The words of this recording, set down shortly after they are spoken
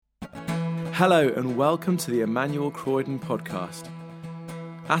Hello and welcome to the Emmanuel Croydon podcast.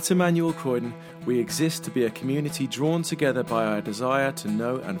 At Emmanuel Croydon, we exist to be a community drawn together by our desire to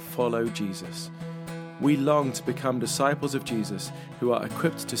know and follow Jesus. We long to become disciples of Jesus who are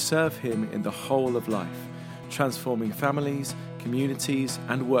equipped to serve him in the whole of life, transforming families, communities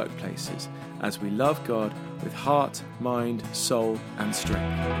and workplaces as we love God with heart, mind, soul and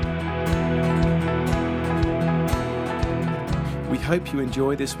strength. We hope you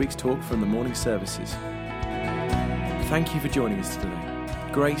enjoy this week's talk from the morning services. Thank you for joining us today.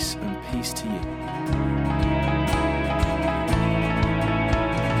 Grace and peace to you.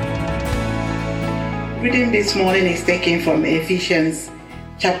 Reading this morning is taken from Ephesians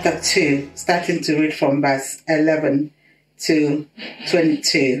chapter 2, starting to read from verse 11 to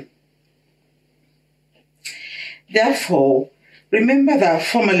 22. Therefore, remember that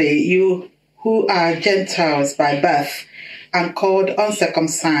formerly you who are Gentiles by birth and called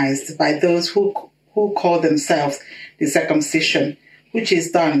uncircumcised by those who call themselves the circumcision, which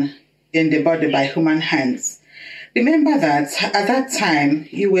is done in the body by human hands. Remember that at that time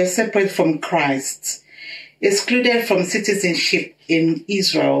you were separate from Christ, excluded from citizenship in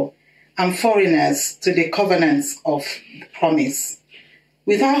Israel, and foreigners to the covenants of the promise,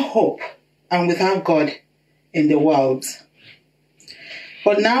 without hope and without God in the world.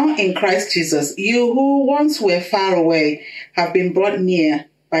 But now in Christ Jesus, you who once were far away have been brought near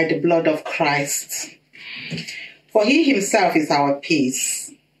by the blood of Christ. For he himself is our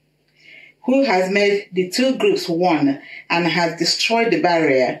peace, who has made the two groups one and has destroyed the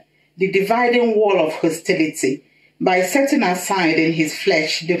barrier, the dividing wall of hostility, by setting aside in his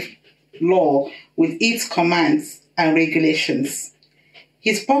flesh the law with its commands and regulations.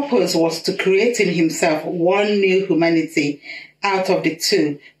 His purpose was to create in himself one new humanity out of the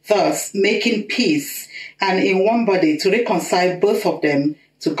two, thus making peace, and in one body to reconcile both of them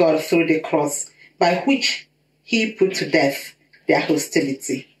to God through the cross, by which he put to death their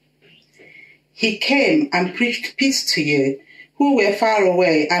hostility. He came and preached peace to you who were far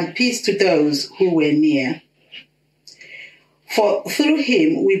away, and peace to those who were near. For through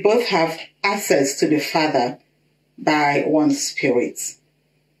him we both have access to the Father by one Spirit.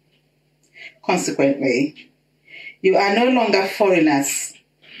 Consequently, you are no longer foreigners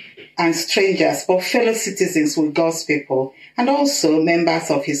and strangers, but fellow citizens with God's people, and also members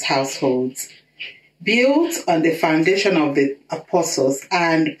of his household, built on the foundation of the apostles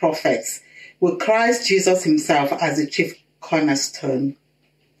and prophets, with Christ Jesus himself as the chief cornerstone.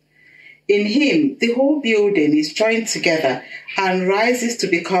 In him, the whole building is joined together and rises to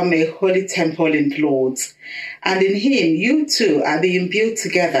become a holy temple in the Lord. And in him, you too are being built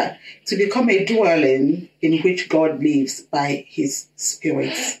together to become a dwelling in which God lives by his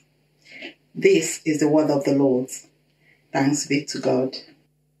Spirit. This is the word of the Lord. Thanks be to God.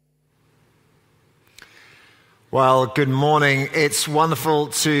 Well, good morning. It's wonderful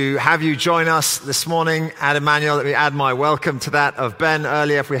to have you join us this morning at Emmanuel. Let me add my welcome to that of Ben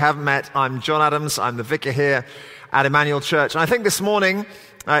earlier. If we haven't met, I'm John Adams. I'm the vicar here at Emmanuel Church. And I think this morning,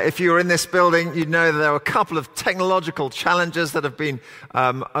 if you were in this building, you'd know that there are a couple of technological challenges that have been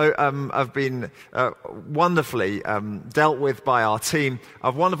wonderfully dealt with by our team.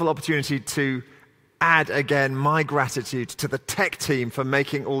 A wonderful opportunity to add again my gratitude to the tech team for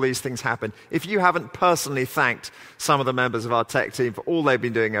making all these things happen. If you haven't personally thanked some of the members of our tech team for all they've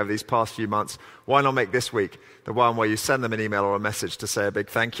been doing over these past few months, why not make this week the one where you send them an email or a message to say a big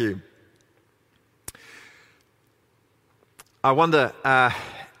thank you? I wonder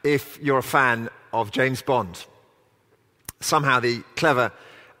if you're a fan of James Bond. Somehow the clever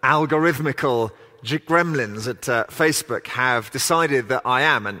algorithmical gremlins at Facebook have decided that I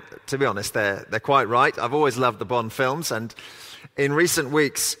am, and to be honest, they're quite right. I've always loved the Bond films, and in recent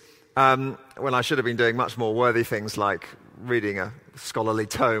weeks, when I should have been doing much more worthy things like reading a scholarly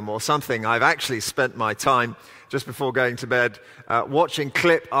tome or something, I've actually spent my time just before going to bed watching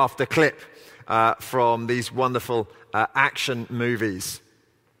clip after clip from these wonderful action movies.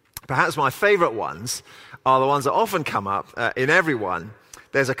 Perhaps my favorite ones are the ones that often come up in every one.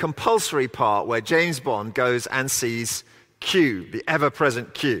 There's a compulsory part where James Bond goes and sees Q, the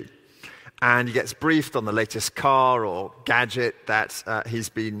ever-present Q, and he gets briefed on the latest car or gadget that he's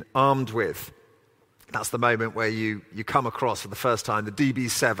been armed with. That's the moment where you come across for the first time the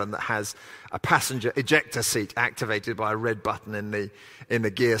DB7 that has a passenger ejector seat activated by a red button in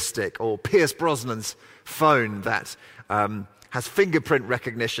the gear stick, or Pierce Brosnan's phone that has fingerprint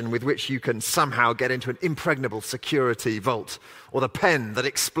recognition with which you can somehow get into an impregnable security vault, or the pen that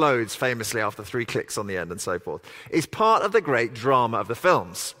explodes famously after 3 clicks on the end and so forth. It's part of the great drama of the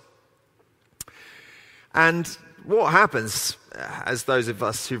films. And what happens, as those of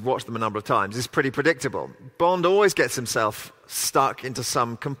us who've watched them a number of times, is pretty predictable. Bond always gets himself stuck into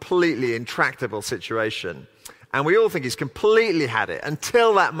some completely intractable situation. And we all think he's completely had it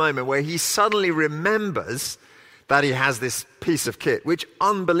until that moment where he suddenly remembers that he has this piece of kit, which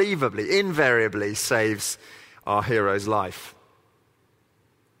unbelievably, invariably saves our hero's life.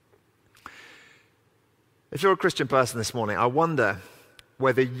 If you're a Christian person this morning, I wonder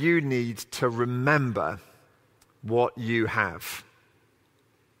whether you need to remember what you have.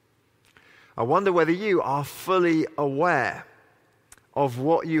 I wonder whether you are fully aware of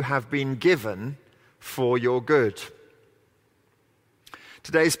what you have been given for your good.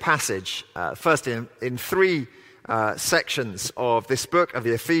 Today's passage, first in three sections of this book of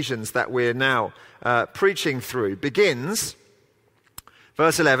the Ephesians that we're now preaching through, begins,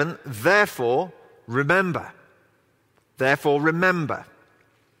 verse 11, therefore remember. Therefore remember.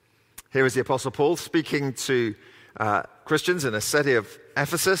 Here is the Apostle Paul speaking to Christians in a city of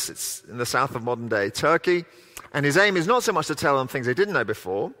Ephesus. It's in the south of modern-day Turkey. And his aim is not so much to tell them things they didn't know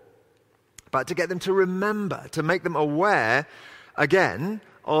before, but to get them to remember, to make them aware again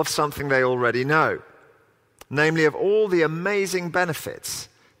of something they already know, namely of all the amazing benefits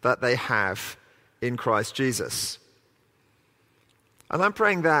that they have in Christ Jesus. And I'm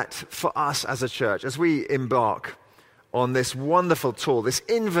praying that for us as a church, as we embark on this wonderful tool, this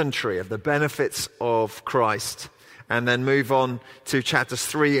inventory of the benefits of Christ, and then move on to chapters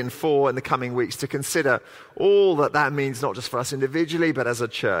 3 and 4 in the coming weeks to consider all that that means, not just for us individually, but as a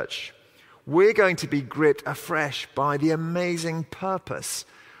church. We're going to be gripped afresh by the amazing purpose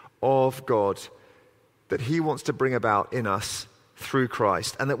of God that he wants to bring about in us through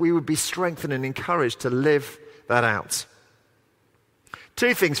Christ, and that we would be strengthened and encouraged to live that out.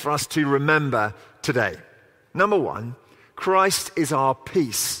 Two things for us to remember today. Number one, Christ is our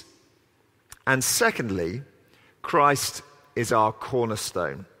peace. And secondly, Christ is our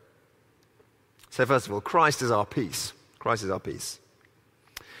cornerstone. So first of all, Christ is our peace. Christ is our peace.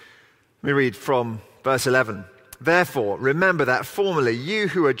 Let me read from verse 11. Therefore, remember that formerly you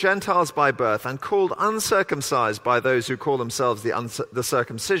who are Gentiles by birth and called uncircumcised by those who call themselves the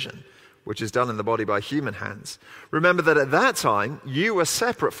circumcision, which is done in the body by human hands. Remember that at that time you were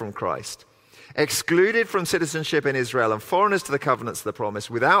separate from Christ, excluded from citizenship in Israel and foreigners to the covenants of the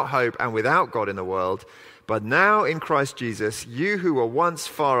promise, without hope and without God in the world. But now in Christ Jesus, you who were once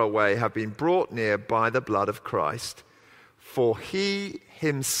far away have been brought near by the blood of Christ. For he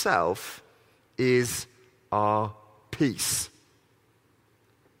himself is our peace.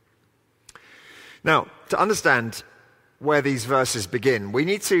 Now, to understand where these verses begin, we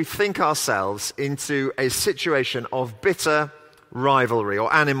need to think ourselves into a situation of bitter rivalry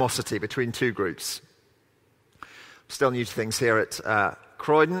or animosity between two groups. I'm still new to things here at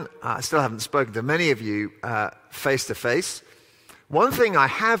Croydon. I still haven't spoken to many of you face to face. One thing I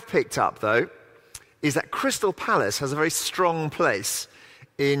have picked up, though, is that Crystal Palace has a very strong place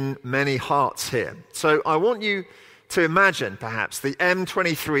in many hearts here. So I want you to imagine, perhaps, the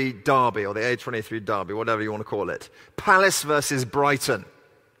M23 derby or the A23 derby, whatever you want to call it. Palace versus Brighton.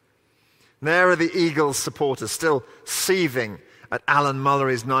 There are the Eagles supporters still seething at Alan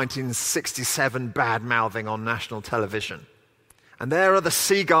Mullery's 1967 bad-mouthing on national television. And there are the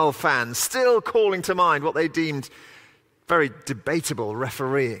Seagull fans still calling to mind what they deemed very debatable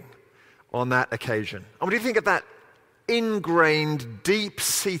refereeing on that occasion. And what do you think of that ingrained,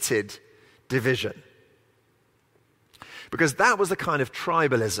 deep-seated division? Because that was the kind of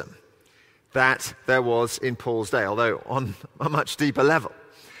tribalism that there was in Paul's day, although on a much deeper level.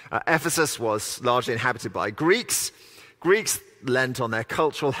 Ephesus was largely inhabited by Greeks. Greeks lent on their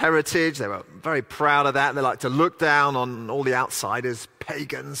cultural heritage. They were very proud of that. They liked to look down on all the outsiders,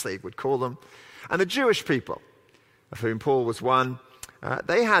 pagans, they would call them. And the Jewish people, of whom Paul was one,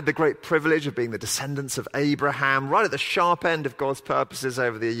 they had the great privilege of being the descendants of Abraham, right at the sharp end of God's purposes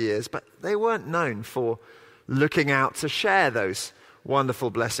over the years, but they weren't known for looking out to share those wonderful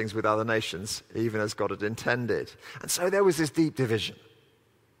blessings with other nations, even as God had intended. And so there was this deep division.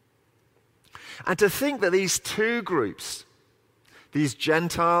 And to think that these two groups, these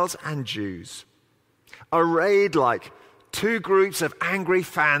Gentiles and Jews, arrayed like two groups of angry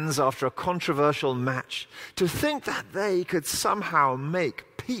fans after a controversial match, to think that they could somehow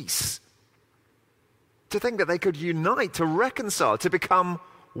make peace, to think that they could unite, to reconcile, to become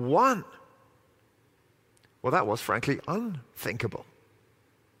one. Well, that was frankly unthinkable.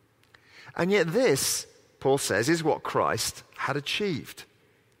 And yet this, Paul says, is what Christ had achieved.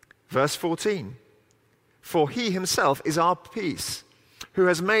 Verse 14, for he himself is our peace, who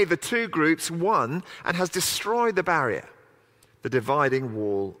has made the two groups one and has destroyed the barrier, the dividing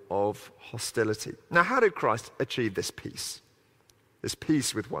wall of hostility. Now, how did Christ achieve this peace? This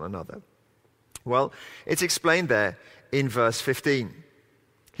peace with one another? Well, it's explained there in verse 15.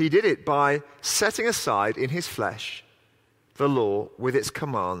 He did it by setting aside in his flesh the law with its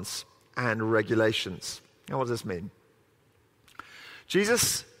commands and regulations. Now, what does this mean?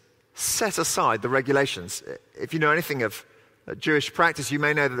 Jesus set aside the regulations. If you know anything of Jewish practice, you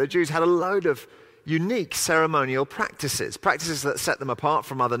may know that the Jews had a load of unique ceremonial practices that set them apart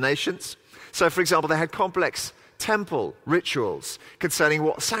from other nations. So, for example, they had complex temple rituals concerning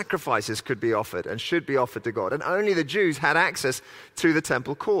what sacrifices could be offered and should be offered to God. And only the Jews had access to the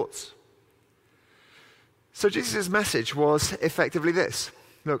temple courts. So Jesus' message was effectively this.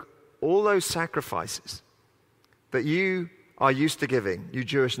 Look, all those sacrifices that you are used to giving, you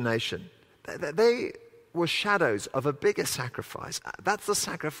Jewish nation, they were shadows of a bigger sacrifice. That's the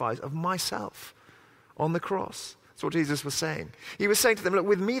sacrifice of myself on the cross. That's what Jesus was saying. He was saying to them, look,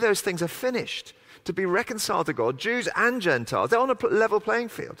 with me those things are finished. To be reconciled to God, Jews and Gentiles, they're on a level playing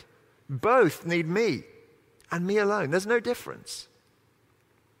field. Both need me and me alone. There's no difference.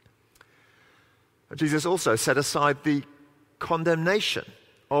 Jesus also set aside the condemnation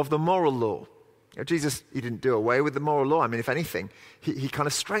of the moral law. Jesus, he didn't do away with the moral law. I mean, if anything, he kind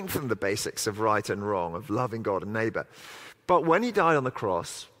of strengthened the basics of right and wrong, of loving God and neighbor. But when he died on the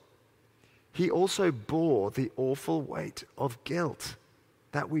cross, he also bore the awful weight of guilt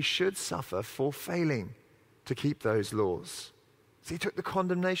that we should suffer for failing to keep those laws. So he took the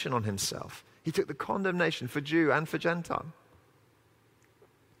condemnation on himself. He took the condemnation for Jew and for Gentile.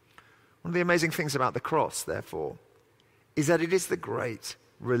 One of the amazing things about the cross, therefore, is that it is the great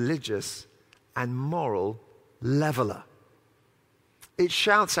religious and moral leveler. It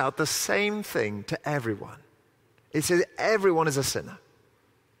shouts out the same thing to everyone. It says everyone is a sinner.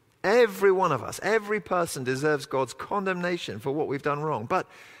 Every one of us, every person deserves God's condemnation for what we've done wrong. But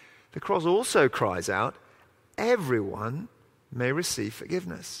the cross also cries out, everyone may receive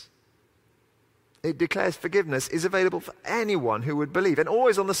forgiveness. It declares forgiveness is available for anyone who would believe, and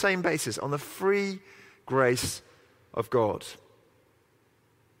always on the same basis, on the free grace of God.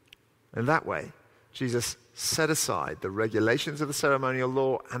 In that way, Jesus set aside the regulations of the ceremonial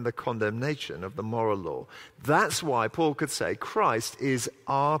law and the condemnation of the moral law. That's why Paul could say Christ is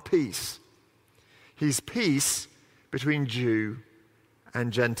our peace. He's peace between Jew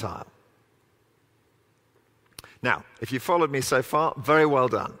and Gentile. Now, if you've followed me so far, very well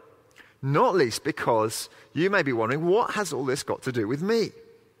done. Not least because you may be wondering, what has all this got to do with me?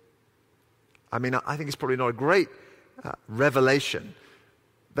 I mean, I think it's probably not a great revelation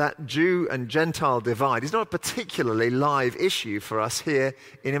that Jew and Gentile divide is not a particularly live issue for us here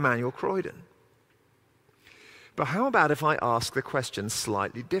in Emmanuel Croydon. But how about if I ask the question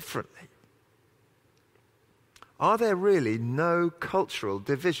slightly differently? Are there really no cultural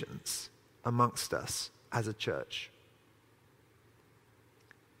divisions amongst us as a church?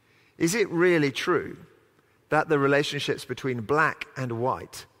 Is it really true that the relationships between black and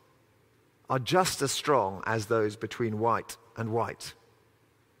white are just as strong as those between white and white?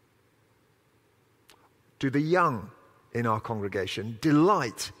 Do the young in our congregation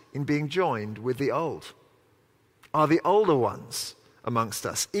delight in being joined with the old? Are the older ones amongst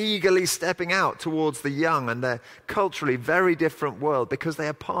us eagerly stepping out towards the young and their culturally very different world because they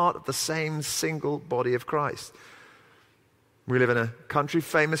are part of the same single body of Christ? We live in a country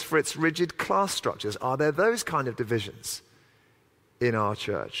famous for its rigid class structures. Are there those kind of divisions in our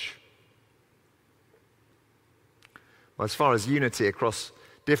church? Well, as far as unity across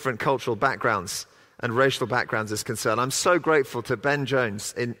different cultural backgrounds and racial backgrounds is concerned, I'm so grateful to Ben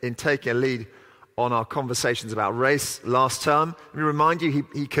Jones in taking a lead on our conversations about race last term. Let me remind you,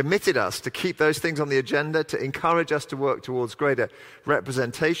 he committed us to keep those things on the agenda, to encourage us to work towards greater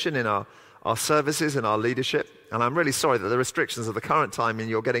representation in our services and our leadership. And I'm really sorry that the restrictions of the current time mean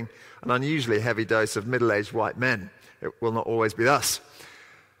you're getting an unusually heavy dose of middle-aged white men. It will not always be thus.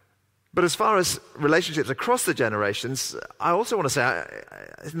 But as far as relationships across the generations, I also want to say,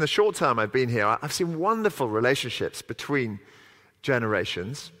 in the short term I've been here, I've seen wonderful relationships between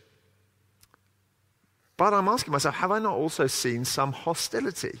generations. But I'm asking myself, have I not also seen some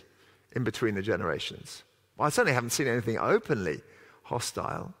hostility in between the generations? Well, I certainly haven't seen anything openly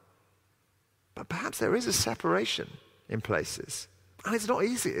hostile. But perhaps there is a separation in places. And it's not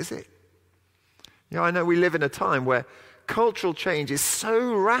easy, is it? You know, I know we live in a time where cultural change is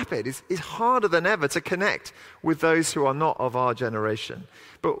so rapid, it's harder than ever to connect with those who are not of our generation.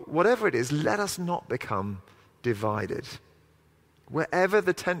 But whatever it is, let us not become divided. Wherever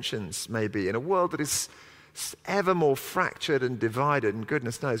the tensions may be, in a world that is ever more fractured and divided, and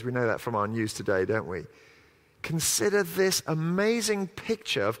goodness knows we know that from our news today, don't we? consider this amazing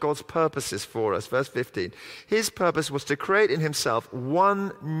picture of God's purposes for us. Verse 15. His purpose was to create in himself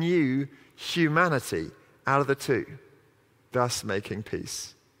one new humanity out of the two, thus making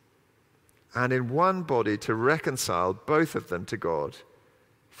peace. And in one body to reconcile both of them to God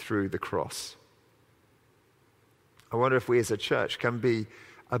through the cross. I wonder if we as a church can be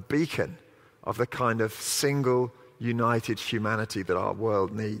a beacon of the kind of single, united humanity that our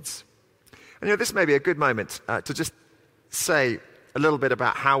world needs. And this may be a good moment to just say a little bit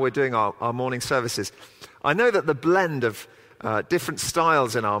about how we're doing our morning services. I know that the blend of different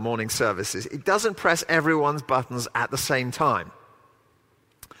styles in our morning services, it doesn't press everyone's buttons at the same time.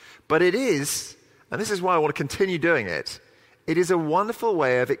 But it is, and this is why I want to continue doing it, it is a wonderful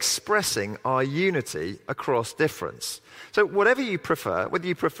way of expressing our unity across difference. So whatever you prefer, whether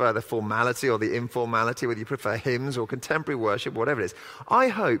you prefer the formality or the informality, whether you prefer hymns or contemporary worship, whatever it is, I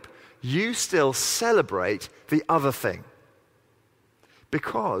hope you still celebrate the other thing,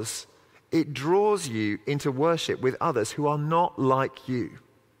 because it draws you into worship with others who are not like you.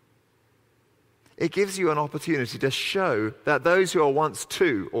 It gives you an opportunity to show that those who are once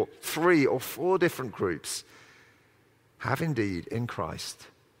 2 or 3 or 4 different groups have indeed in Christ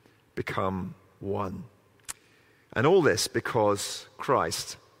become one. And all this because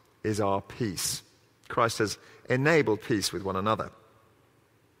Christ is our peace. Christ has enabled peace with one another.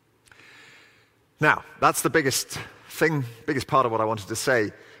 Now, that's the biggest part of what I wanted to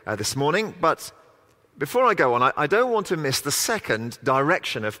say this morning. But before I go on, I don't want to miss the second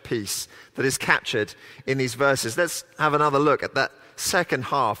direction of peace that is captured in these verses. Let's have another look at that second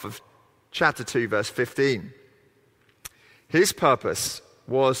half of chapter 2, verse 15. His purpose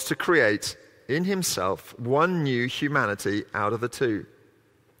was to create in himself one new humanity out of the two,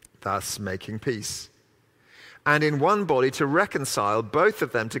 thus making peace. And in one body to reconcile both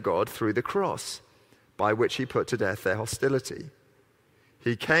of them to God through the cross, by which he put to death their hostility.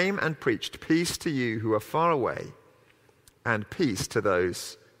 He came and preached peace to you who are far away, and peace to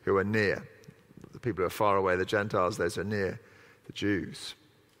those who are near. The people who are far away, the Gentiles, those who are near, the Jews.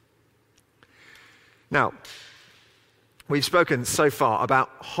 Now, we've spoken so far about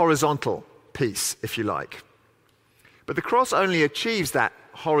horizontal peace, if you like. But the cross only achieves that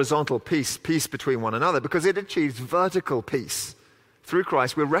horizontal peace between one another, because it achieves vertical peace. Through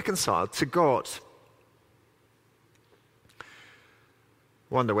Christ, we're reconciled to God.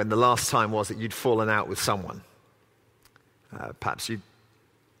 Wonder when the last time was that you'd fallen out with someone. Perhaps you'd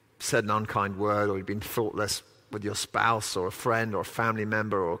said an unkind word, or you'd been thoughtless with your spouse or a friend or a family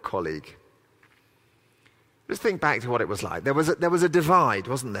member or a colleague. Just think back to what it was like. There was a divide,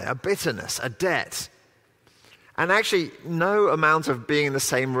 wasn't there? A bitterness, a debt. And actually, no amount of being in the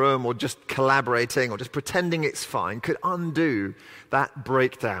same room or just collaborating or just pretending it's fine could undo that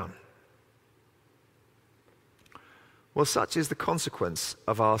breakdown. Well, such is the consequence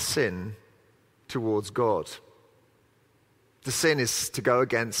of our sin towards God. The sin is to go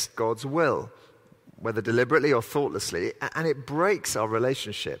against God's will, whether deliberately or thoughtlessly, and it breaks our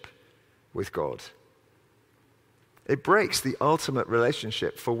relationship with God. It breaks the ultimate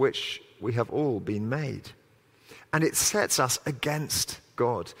relationship for which we have all been made. And it sets us against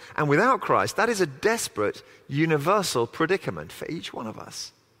God. And without Christ, that is a desperate, universal predicament for each one of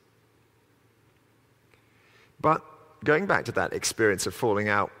us. But going back to that experience of falling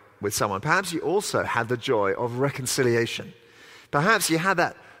out with someone, perhaps you also had the joy of reconciliation. Perhaps you had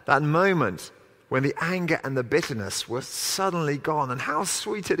that moment when the anger and the bitterness were suddenly gone, and how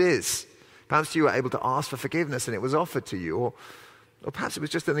sweet it is. Perhaps you were able to ask for forgiveness and it was offered to you, or perhaps it was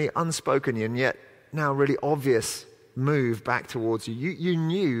just in the unspoken and yet now really obvious move back towards you. You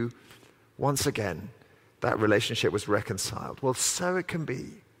knew once again that relationship was reconciled. Well, so it can be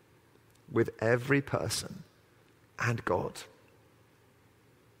with every person and God.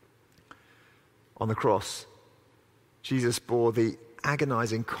 On the cross, Jesus bore the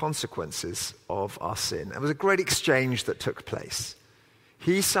agonizing consequences of our sin. There was a great exchange that took place.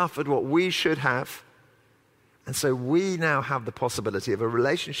 He suffered what we should have, and so we now have the possibility of a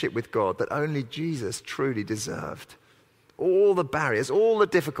relationship with God that only Jesus truly deserved. All the barriers, all the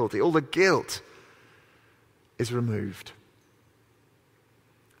difficulty, all the guilt is removed.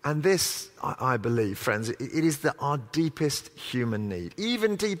 And this, I believe, friends, it is our deepest human need,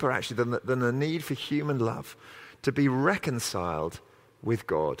 even deeper actually than the need for human love, to be reconciled with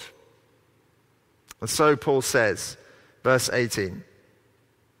God. And so Paul says, verse 18,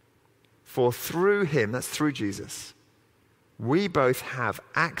 for through him, that's through Jesus, we both have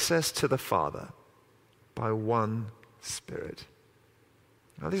access to the Father by one Spirit.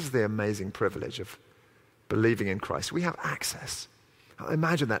 Now this is the amazing privilege of believing in Christ. We have access.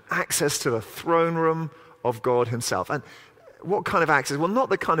 Imagine that, access to the throne room of God himself. And what kind of access? Well, not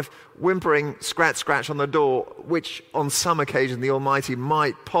the kind of whimpering scratch on the door, which on some occasion the Almighty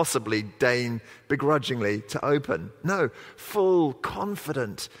might possibly deign begrudgingly to open. No, full,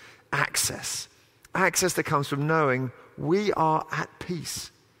 confident access. Access that comes from knowing we are at peace,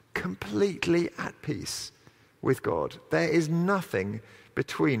 completely at peace with God. There is nothing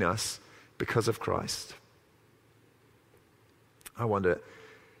between us because of Christ. I wonder,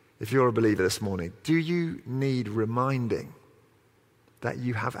 if you're a believer this morning, do you need reminding that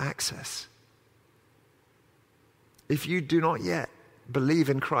you have access? If you do not yet believe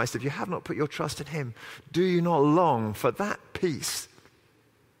in Christ, if you have not put your trust in him, do you not long for that peace,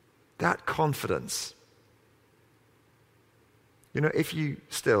 that confidence? You know, if you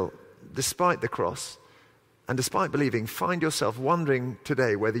still, despite the cross and despite believing, find yourself wondering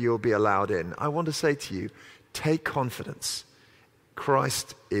today whether you'll be allowed in, I want to say to you, take confidence.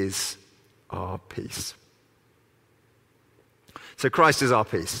 Christ is our peace. So Christ is our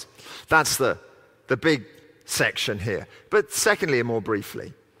peace. That's the big section here. But secondly, and more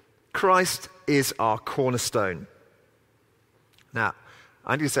briefly, Christ is our cornerstone. Now,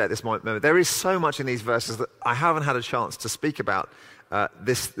 I need to say at this moment, there is so much in these verses that I haven't had a chance to speak about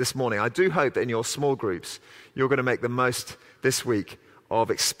this morning. I do hope that in your small groups, you're going to make the most this week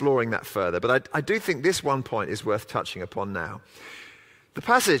of exploring that further. But I do think this one point is worth touching upon now. The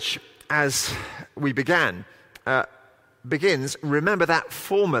passage, as we began, begins, remember that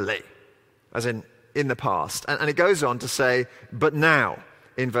formerly, as in the past. And it goes on to say, but now,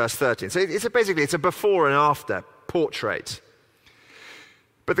 in verse 13. So basically it's a before and after portrait.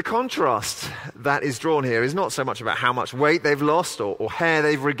 But the contrast that is drawn here is not so much about how much weight they've lost or hair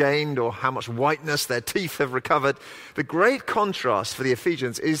they've regained or how much whiteness their teeth have recovered. The great contrast for the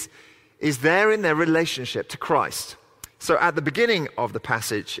Ephesians is there in their relationship to Christ. So at the beginning of the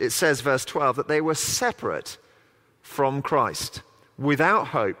passage, it says, verse 12, that they were separate from Christ, without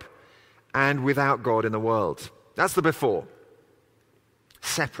hope and without God in the world. That's the before.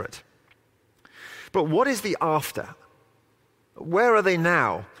 Separate. But what is the after? Where are they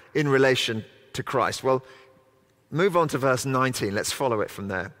now in relation to Christ? Well, move on to verse 19. Let's follow it from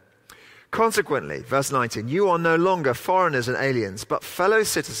there. Consequently, verse 19, you are no longer foreigners and aliens, but fellow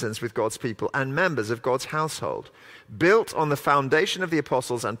citizens with God's people and members of God's household, built on the foundation of the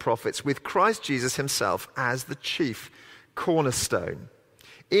apostles and prophets, with Christ Jesus himself as the chief cornerstone.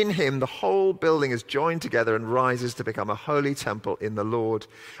 In him, the whole building is joined together and rises to become a holy temple in the Lord.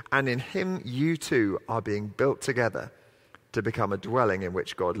 And in him, you too are being built together to become a dwelling in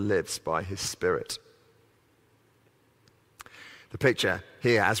which God lives by his Spirit. The picture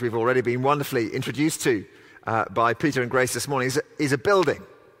here, as we've already been wonderfully introduced to by Peter and Grace this morning, is a building.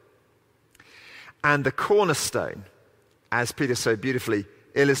 And the cornerstone, as Peter so beautifully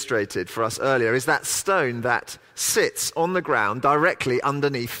illustrated for us earlier, is that stone that sits on the ground directly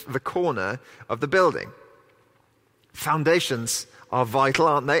underneath the corner of the building. Foundations are vital,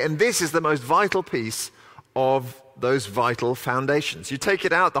 aren't they? And this is the most vital piece of those vital foundations. You take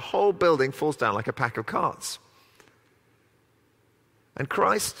it out, the whole building falls down like a pack of cards. And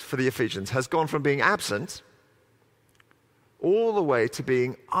Christ, for the Ephesians, has gone from being absent all the way to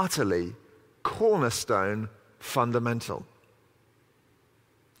being utterly cornerstone fundamental.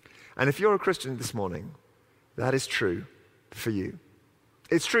 And if you're a Christian this morning, that is true for you.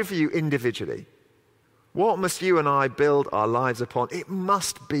 It's true for you individually. What must you and I build our lives upon? It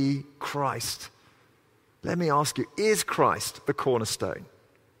must be Christ. Let me ask you, is Christ the cornerstone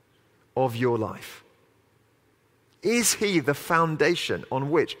of your life? Is he the foundation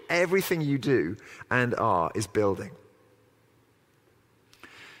on which everything you do and are is building?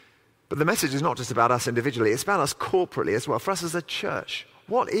 But the message is not just about us individually, it's about us corporately as well, for us as a church.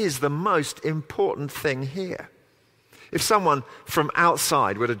 What is the most important thing here? If someone from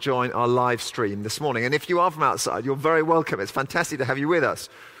outside were to join our live stream this morning, and if you are from outside, you're very welcome. It's fantastic to have you with us.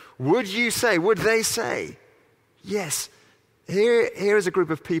 Would they say, yes, here is a group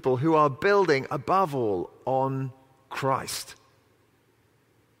of people who are building above all on Christ?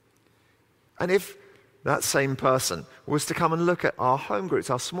 And if that same person was to come and look at our home groups,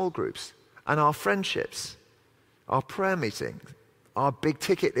 our small groups, and our friendships, our prayer meetings, our big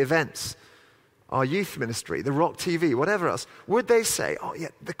ticket events, our youth ministry, the Rock TV, whatever else, would they say, oh yeah,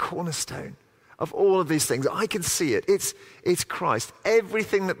 the cornerstone of all of these things, I can see it, it's Christ.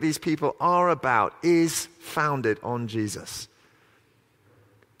 Everything that these people are about is founded on Jesus.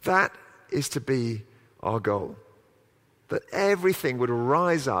 That is to be our goal. That everything would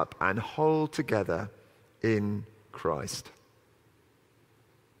rise up and hold together in Christ.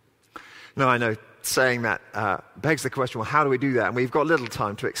 Now I know saying that begs the question, well, how do we do that? And we've got little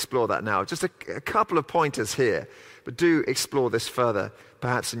time to explore that now. Just a couple of pointers here, but do explore this further,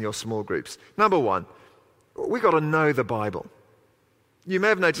 perhaps in your small groups. Number one, we've got to know the Bible. You may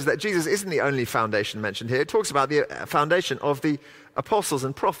have noticed that Jesus isn't the only foundation mentioned here. It talks about the foundation of the apostles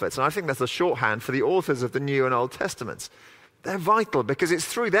and prophets, and I think that's a shorthand for the authors of the New and Old Testaments. They're vital because it's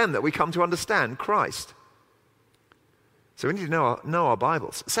through them that we come to understand Christ. So we need to know our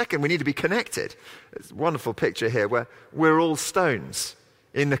Bibles. Second, we need to be connected. It's a wonderful picture here where we're all stones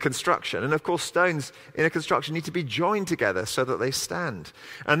in the construction. And of course, stones in a construction need to be joined together so that they stand.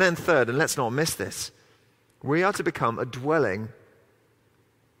 And then third, and let's not miss this, we are to become a dwelling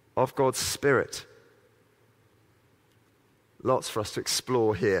of God's Spirit. Lots for us to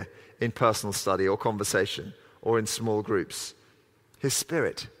explore here in personal study or conversation or in small groups. His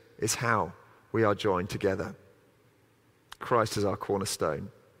Spirit is how we are joined together. Christ is our cornerstone.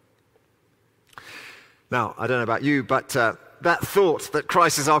 Now, I don't know about you, but that thought that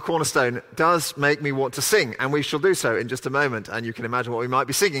Christ is our cornerstone does make me want to sing, and we shall do so in just a moment, and you can imagine what we might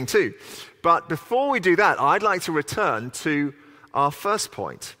be singing too. But before we do that, I'd like to return to our first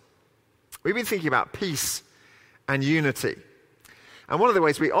point. We've been thinking about peace and unity. And one of the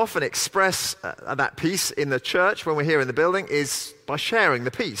ways we often express that peace in the church when we're here in the building is by sharing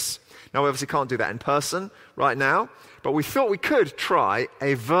the peace. Now, we obviously can't do that in person right now, but we thought we could try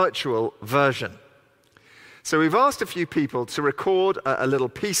a virtual version. So we've asked a few people to record a little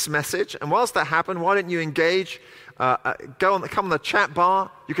peace message, and whilst that happened, why don't you engage, come on the chat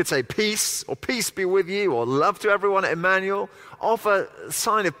bar, you could say peace, or peace be with you, or love to everyone at Emmanuel, offer a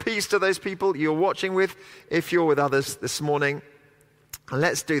sign of peace to those people you're watching with, if you're with others this morning. And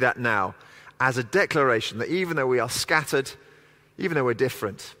let's do that now, as a declaration that even though we are scattered, even though we're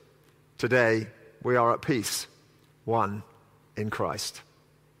different, today we are at peace, one in Christ.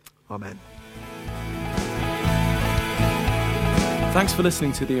 Amen. Thanks for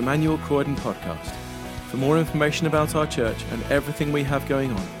listening to the Emmanuel Croydon podcast. For more information about our church and everything we have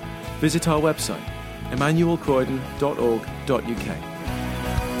going on, visit our website,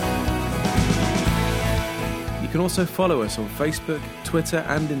 emmanuelcroydon.org.uk. You can also follow us on Facebook, Twitter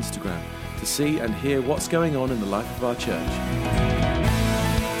and Instagram to see and hear what's going on in the life of our church.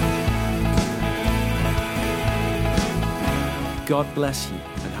 God bless you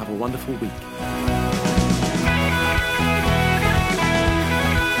and have a wonderful week.